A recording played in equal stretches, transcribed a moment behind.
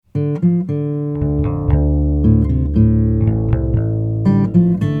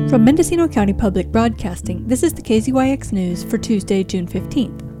From Mendocino County Public Broadcasting, this is the KZYX News for Tuesday, June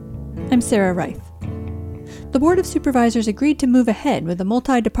 15th. I'm Sarah Reith. The Board of Supervisors agreed to move ahead with a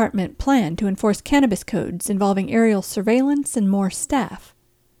multi-department plan to enforce cannabis codes involving aerial surveillance and more staff.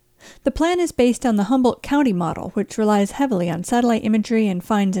 The plan is based on the Humboldt County model, which relies heavily on satellite imagery and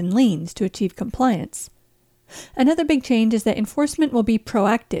fines and liens to achieve compliance. Another big change is that enforcement will be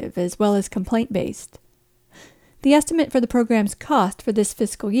proactive as well as complaint-based. The estimate for the program's cost for this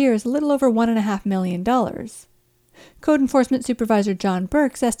fiscal year is a little over $1.5 million. Code Enforcement Supervisor John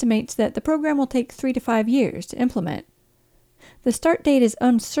Burks estimates that the program will take 3 to 5 years to implement. The start date is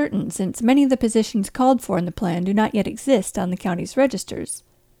uncertain since many of the positions called for in the plan do not yet exist on the county's registers.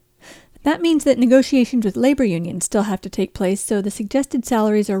 That means that negotiations with labor unions still have to take place, so the suggested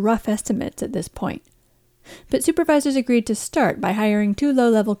salaries are rough estimates at this point. But supervisors agreed to start by hiring 2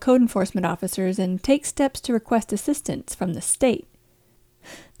 low-level code enforcement officers and take steps to request assistance from the state.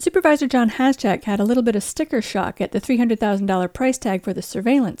 Supervisor John Haschak had a little bit of sticker shock at the $300,000 price tag for the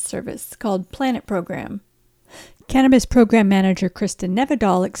surveillance service called Planet Program. Cannabis Program Manager Kristen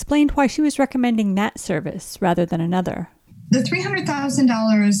Nevedal explained why she was recommending that service rather than another. The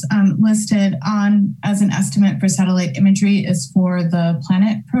 $300,000 listed on as an estimate for satellite imagery is for the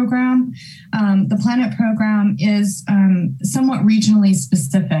Planet program. The Planet program is somewhat regionally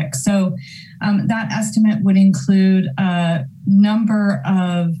specific. So that estimate would include a number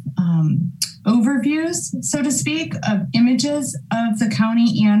of overviews, so to speak, of images of the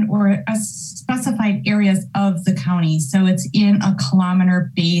county and or specified areas of the county. So it's in a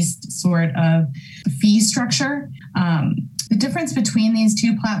kilometer-based sort of fee structure. The difference between these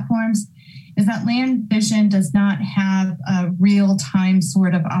two platforms is that Land Vision does not have a real-time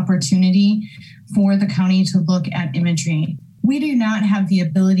sort of opportunity for the county to look at imagery. We do not have the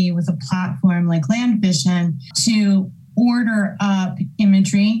ability with a platform like Land Vision to order up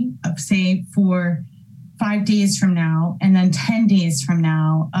imagery of, say, for 5 days from now and then 10 days from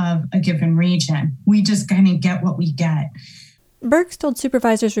now of a given region. We just kind of get what we get. Burks told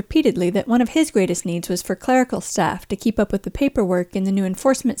supervisors repeatedly that one of his greatest needs was for clerical staff to keep up with the paperwork in the new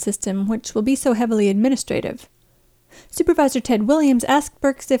enforcement system, which will be so heavily administrative. Supervisor Ted Williams asked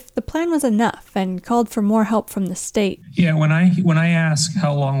Burks if the plan was enough and called for more help from the state. Yeah, when I ask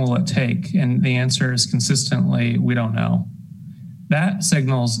how long will it take, and the answer is consistently, we don't know. That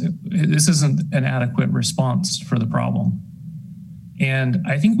signals this isn't an adequate response for the problem. And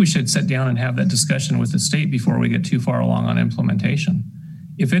I think we should sit down and have that discussion with the state before we get too far along on implementation.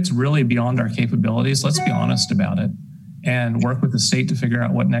 If it's really beyond our capabilities, let's be honest about it and work with the state to figure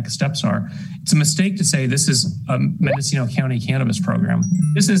out what next steps are. It's a mistake to say this is a Mendocino County cannabis program.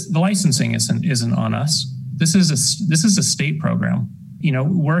 The licensing isn't on us. This is a state program. You know,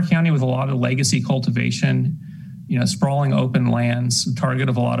 we're a county with a lot of legacy cultivation, sprawling open lands, target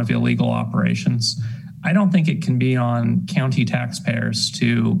of a lot of illegal operations. I don't think it can be on county taxpayers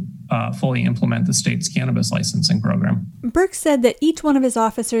to fully implement the state's cannabis licensing program. Burks said that each one of his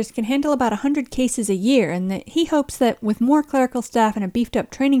officers can handle about 100 cases a year, and that he hopes that with more clerical staff and a beefed-up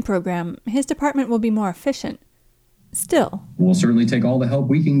training program, his department will be more efficient. Still, we'll certainly take all the help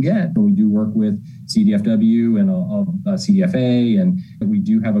we can get. We do work with CDFW and CDFA, and we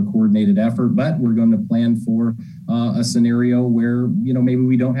do have a coordinated effort, but we're going to plan for a scenario where, maybe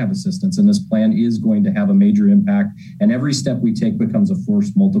we don't have assistance, and this plan is going to have a major impact, and every step we take becomes a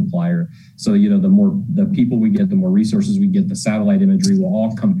force multiplier. So, the more the people we get, the more resources we get, the satellite imagery will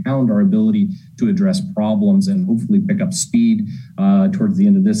all compound our ability to address problems and hopefully pick up speed towards the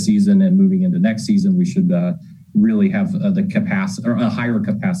end of this season and moving into next season. We should really have the capacity or a higher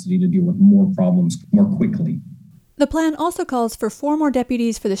capacity to deal with more problems more quickly. The plan also calls for 4 more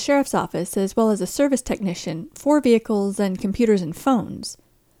deputies for the sheriff's office, as well as a service technician, 4 vehicles, and computers and phones.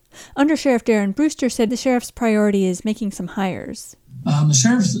 Under Sheriff Darren Brewster said the sheriff's priority is making some hires. The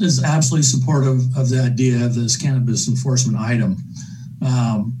sheriff is absolutely supportive of the idea of this cannabis enforcement item.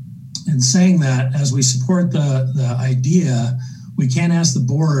 And saying that, as we support the idea, we can't ask the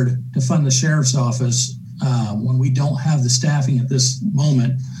board to fund the sheriff's office when we don't have the staffing at this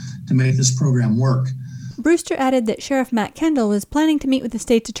moment to make this program work. Brewster added that Sheriff Matt Kendall was planning to meet with the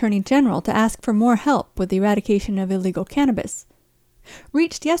state's Attorney General to ask for more help with the eradication of illegal cannabis.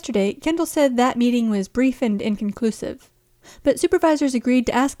 Reached yesterday, Kendall said that meeting was brief and inconclusive. But supervisors agreed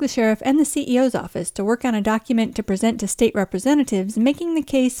to ask the sheriff and the CEO's office to work on a document to present to state representatives, making the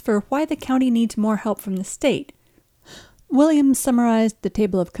case for why the county needs more help from the state. Williams summarized the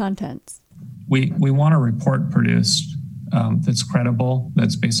table of contents. We want a report produced that's credible,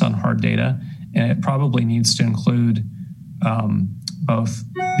 that's based on hard data, and it probably needs to include both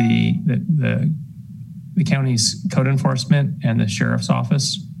the county's code enforcement and the sheriff's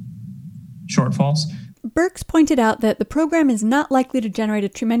office shortfalls. Burks pointed out that the program is not likely to generate a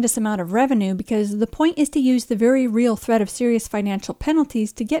tremendous amount of revenue because the point is to use the very real threat of serious financial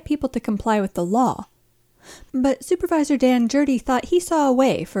penalties to get people to comply with the law. But Supervisor Dan Gjerde thought he saw a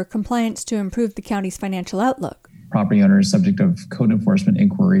way for compliance to improve the county's financial outlook. Property owners subject of code enforcement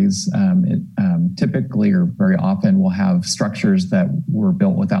inquiries typically or very often will have structures that were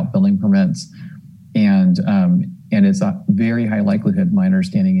built without building permits. And it's a very high likelihood, my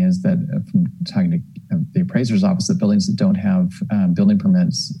understanding is that from talking to the appraiser's office, that buildings that don't have building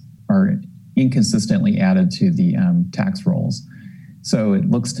permits are inconsistently added to the tax rolls. So it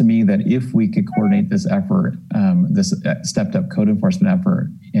looks to me that if we could coordinate this effort, this stepped up code enforcement effort,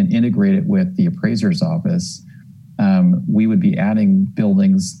 and integrate it with the appraiser's office, we would be adding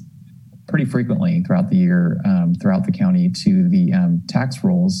buildings pretty frequently throughout the year, throughout the county to the tax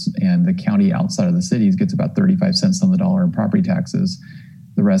rolls, and the county outside of the cities gets about 35 cents on the dollar in property taxes,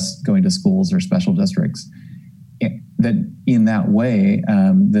 the rest going to schools or special districts. That in that way,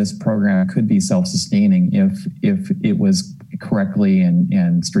 this program could be self-sustaining if it was correctly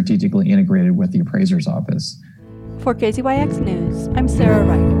and strategically integrated with the appraiser's office. For KZYX News, I'm Sarah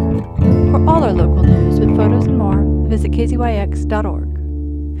Wright. For all our local news with photos and more, visit kzyx.org.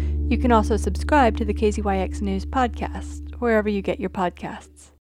 You can also subscribe to the KZYX News podcast, wherever you get your podcasts.